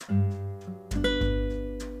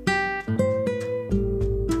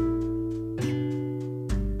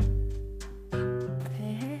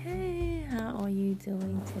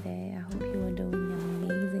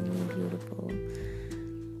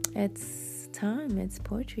time. It's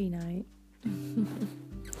poetry night.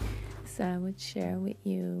 So I would share with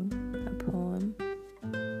you a poem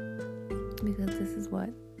because this is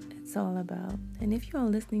what it's all about. And if you are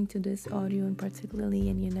listening to this audio in particularly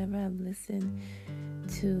and you never have listened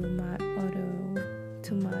to my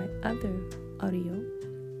other audio,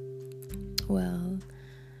 well,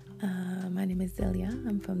 my name is Delia.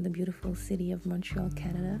 I'm from the beautiful city of Montreal,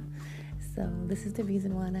 Canada. So this is the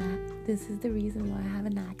reason why I have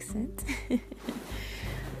an accent.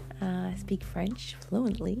 I speak French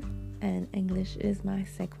fluently, and English is my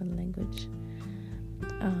second language.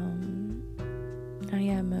 I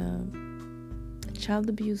am a child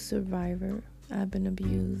abuse survivor. I've been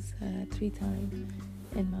abused 3 times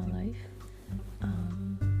in my life.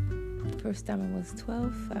 First time I was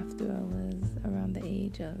 12, after I was around the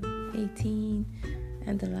age of 18,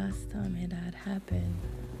 and the last time it had happened,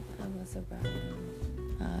 I was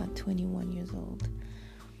around 21 years old.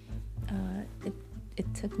 It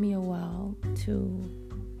took me a while to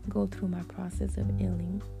go through my process of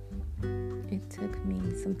healing. It took me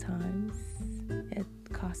some time. It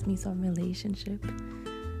cost me some relationship.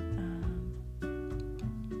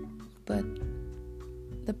 But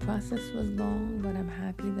the process was long, but I'm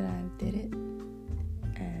happy that I did it.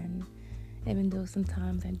 And even though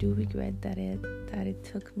sometimes I do regret that it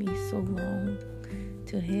took me so long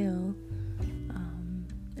to heal,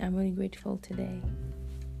 I'm really grateful today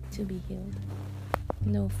to be healed.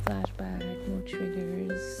 No flashback, no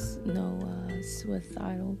triggers, no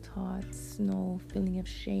suicidal thoughts, no feeling of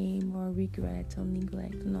shame or regret or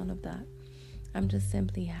neglect, none of that. I'm just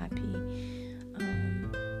simply happy.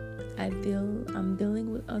 I'm dealing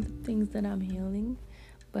with other things that I'm healing,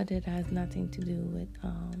 but it has nothing to do with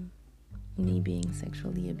me being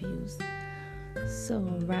sexually abused. So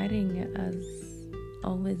writing has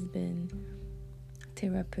always been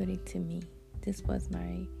therapeutic to me. This was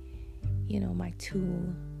my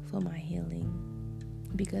tool for my healing,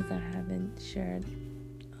 because I haven't shared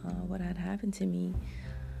what had happened to me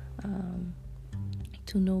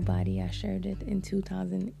to nobody. I shared it in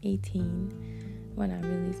 2018 when I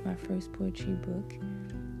released my first poetry book.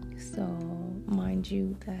 So mind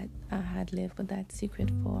you that I had lived with that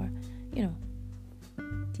secret for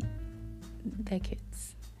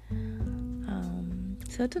decades.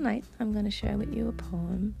 So tonight I'm going to share with you a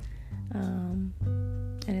poem,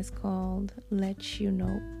 and it's called Let You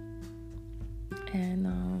Know. And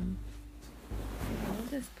I wrote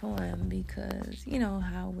this poem because you know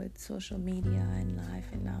how with social media and life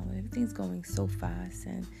and now everything's going so fast,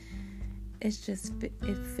 and it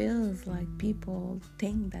feels like people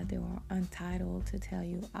think that they are entitled to tell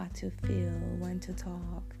you how to feel, when to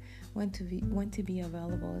talk, when to be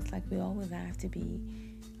available. It's like we always have to be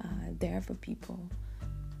there for people.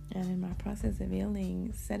 And in my process of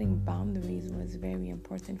healing, setting boundaries was very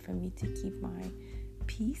important for me to keep my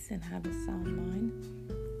peace and have a sound mind.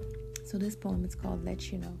 So this poem is called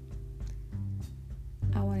Let You Know.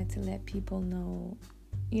 I wanted to let people know,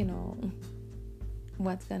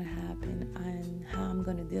 what's going to happen and how I'm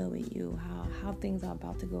going to deal with you, how things are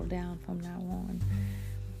about to go down from now on.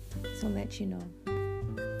 So let you know.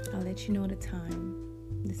 I'll let you know the time,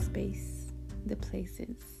 the space, the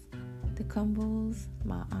places, the combos,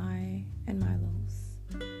 my eye and my lows,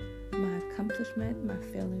 my accomplishment, my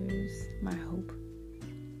failures, my hope,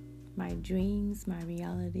 my dreams, my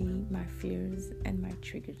reality, my fears, and my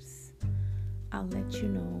triggers. I'll let you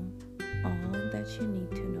know all that you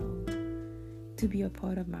need to know to be a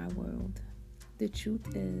part of my world. The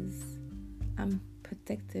truth is, I'm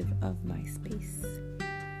protective of my space.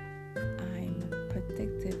 I'm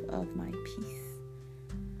protective of my peace.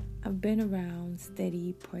 I've been around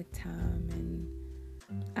steady part-time and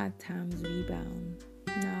at times rebound.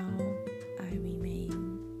 Now I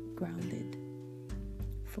remain grounded,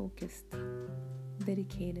 focused,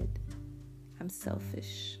 dedicated. I'm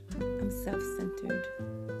selfish. I'm self-centered.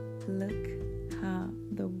 Look how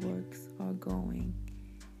the works are going.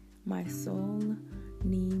 My soul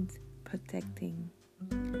needs protecting.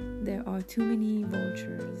 There are too many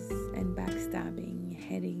vultures and backstabbing,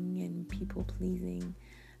 heading and people pleasing.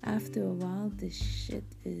 After a while, this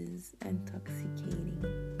shit is intoxicating.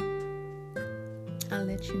 I'll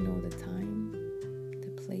let you know the time, the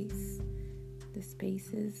place, the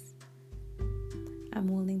spaces. I'm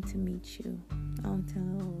willing to meet you.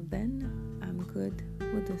 Until then, I'm good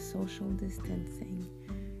with the social distancing,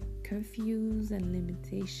 curfews and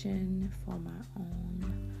limitation for my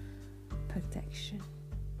own protection.